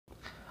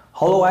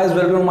Hello guys,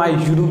 welcome to my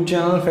YouTube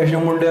channel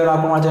fashion मुंडे और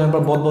आपको हमारे चैनल पर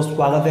बहुत बहुत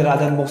स्वागत है।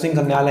 आज अनबॉक्सिंग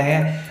करने वाले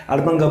हैं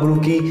अर्बन गबरू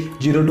की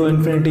zero to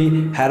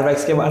infinity hair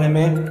wax के बारे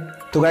में।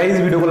 तो गाइस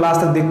वीडियो को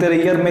लास्ट तक देखते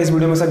रहिए और मैं इस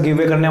वीडियो में सब गिव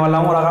अवे करने वाला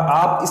हूं। और अगर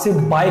आप इसे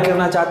बाय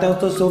करना चाहते हो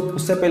तो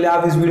उससे पहले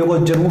आप इस वीडियो को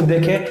जरूर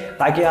देखें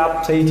ताकि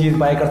आप सही चीज़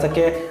बाय कर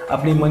सकें,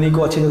 अपनी मनी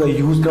को अच्छी जगह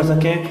यूज़ कर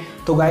सकें।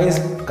 तो गाइस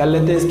कर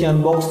लेते हैं इसकी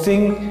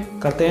अनबॉक्सिंग,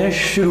 करते हैं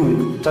शुरू,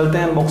 चलते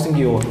हैं अनबॉक्सिंग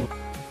की ओर।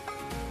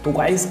 तो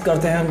गाइस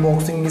करते हैं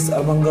अनबॉक्सिंग इस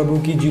अर्बन गैब्रू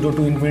की zero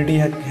to infinity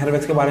hair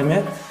wax के बारे में।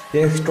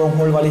 ये स्ट्रॉन्ग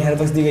होल्ड वाली हेयर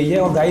वैक्स दी गई है।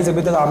 और गाइस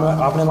अभी तक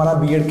आपने हमारा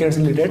बियर्ड केयर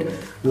से रिलेटेड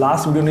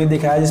लास्ट वीडियो नहीं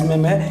देखा है, जिसमें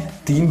मैं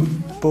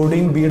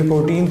 3 बियर्ड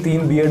प्रोटीन,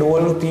 3 बियर्ड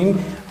ऑयल और 3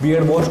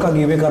 बियर्ड वॉश का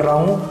गिव अवे कर रहा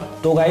हूँ।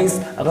 तो गाइस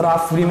अगर आप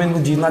फ्री में इनको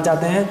जीतना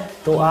चाहते हैं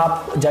तो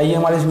आप जाइए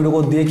हमारे इस वीडियो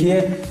को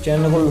देखिए,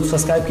 चैनल को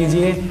सब्सक्राइब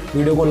कीजिए,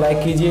 वीडियो को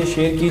लाइक कीजिए,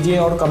 शेयर कीजिए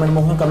और कमेंट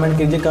बॉक्स में कमेंट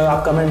कीजिए। अगर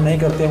आप कमेंट नहीं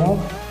करते हो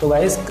तो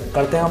गाइस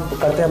बढ़ते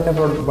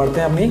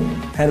हैं अपनी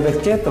हेयर वैक्स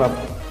के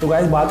तरफ। तो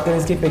गाइस बात करें,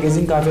 इसकी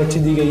पैकेजिंग काफ़ी अच्छी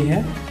दी गई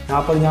है।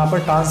 यहाँ पर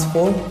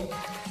ट्रांसफॉर्म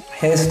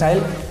हेयर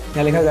स्टाइल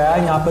यहाँ लिखा गया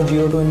है, यहाँ पर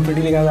जीरो टू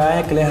इन्फिनिटी लिखा गया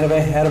है, क्लियर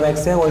हेयर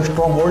वैक्स है और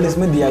स्ट्रॉन्ग होल्ड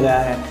इसमें दिया गया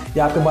है। ये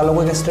आपके बालों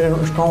को एक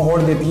स्ट्रॉन्ग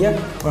होल्ड देती है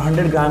और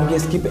 100 ग्राम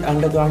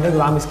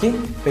इसकी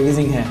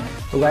पैकेजिंग है।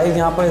 तो गाइस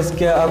यहाँ पर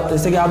इसके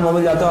जैसे कि आप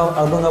नॉर्मल जाते हो,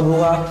 अर्बन गैब्रू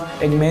का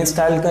एक मेन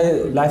स्टाइल का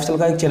लाइफस्टाइल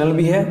का एक चैनल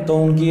भी है, तो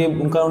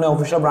उन्होंने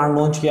ऑफिशियल ब्रांड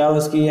लॉन्च किया और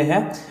उसकी ये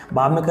है।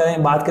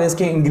 बात करें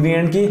इसके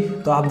इंग्रेडिएंट की,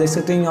 तो आप देख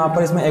सकते हैं यहाँ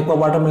पर इसमें एक्वा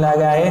वाटर मिलाया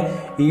गया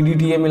है,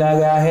 EDTA मिलाया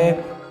गया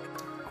है,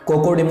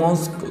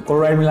 कोकोडिमोन्स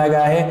क्लोराइड मिलाया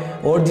गया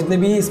है और जितने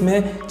भी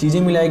इसमें चीज़ें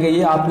मिलाई गई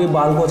है आपके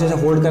बाल को अच्छे से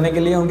होल्ड करने के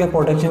लिए, उनके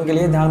प्रोटेक्शन के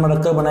लिए ध्यान में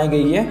रखकर बनाई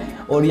गई है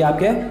और ये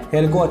आपके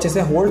हेयर को अच्छे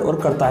से होल्ड और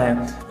करता है।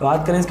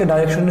 बात करें इसके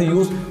डायरेक्शन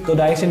यूज़, तो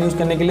डायरेक्शन यूज़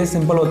करने के लिए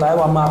सिंपल होता है,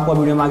 वो मैं आपको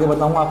वीडियो में आगे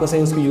बताऊँगा आपको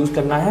सही उसको यूज़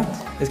करना है।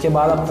 इसके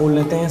बाद आप खोल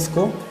लेते हैं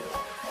इसको।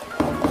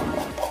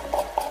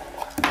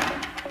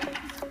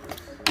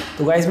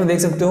 तो गाइस में देख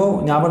सकते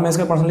हो यहाँ पर मैं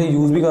इसका पर्सनली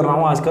यूज़ भी कर रहा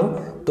हूँ आजकल।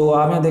 तो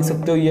आप यहाँ देख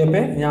सकते हो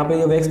यहाँ पे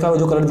ये वैक्स का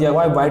जो कलर दिया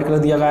हुआ है वाइट कलर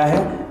दिया गया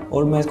है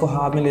और मैं इसको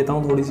हाथ में लेता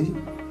हूँ थोड़ी सी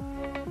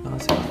यहाँ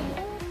से,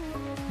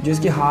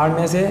 जिसकी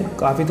हार्डनेस है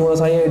काफ़ी थोड़ा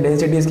सा, ये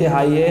डेंसिटी इसकी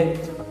हाई है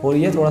और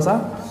ये थोड़ा सा।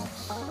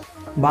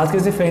 बात करें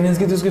इसकी फ्रेगनेंस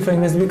की, तो इसकी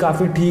फ्रेगनेंस भी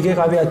काफ़ी ठीक है,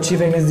 काफ़ी अच्छी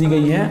फ्रेगनेंस दी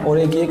गई है और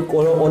एक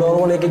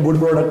ओवरऑल एक गुड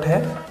प्रोडक्ट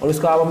है। और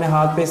इसको आप अपने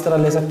हाथ पे इस तरह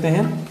ले सकते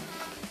हैं,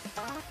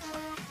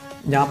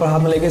 यहाँ पर हाथ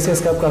में लेके इसे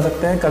स्क्रब कर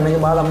सकते हैं, करने के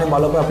बाद अपने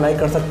बालों पर अप्लाई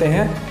कर सकते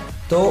हैं।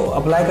 तो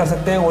अप्लाई कर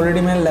सकते हैं,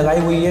 ऑलरेडी मैंने लगाई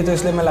हुई है तो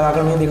इसलिए मैं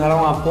लगाकर नहीं दिखा रहा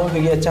हूँ आपको,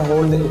 क्योंकि अच्छा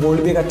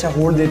होल्ड भी एक अच्छा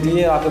होल्ड देती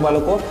है, आपके बालों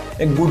को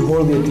एक गुड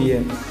होल्ड देती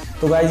है।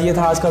 तो गाइस ये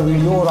था आज का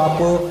वीडियो, और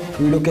आपको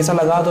वीडियो कैसा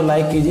लगा तो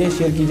लाइक कीजिए,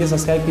 शेयर कीजिए,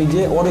 सब्सक्राइब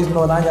कीजिए। और इसमें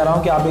बताना चाह रहा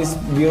हूँ कि आप इस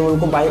बियर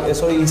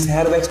को इस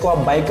हेयर वैक्स को आप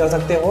बाई कर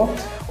सकते हो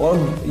और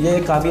ये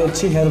काफ़ी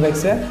अच्छी हेयर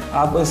वैक्स है।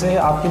 आप इसे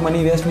आपकी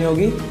मनी वेस्ट नहीं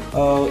होगी,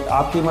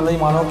 आपकी मतलब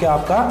मानो कि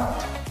आपका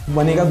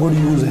मनी का गुड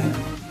यूज़ है।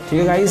 ठीक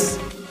है guys,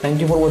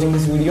 thank you for watching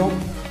this video,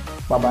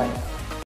 bye bye.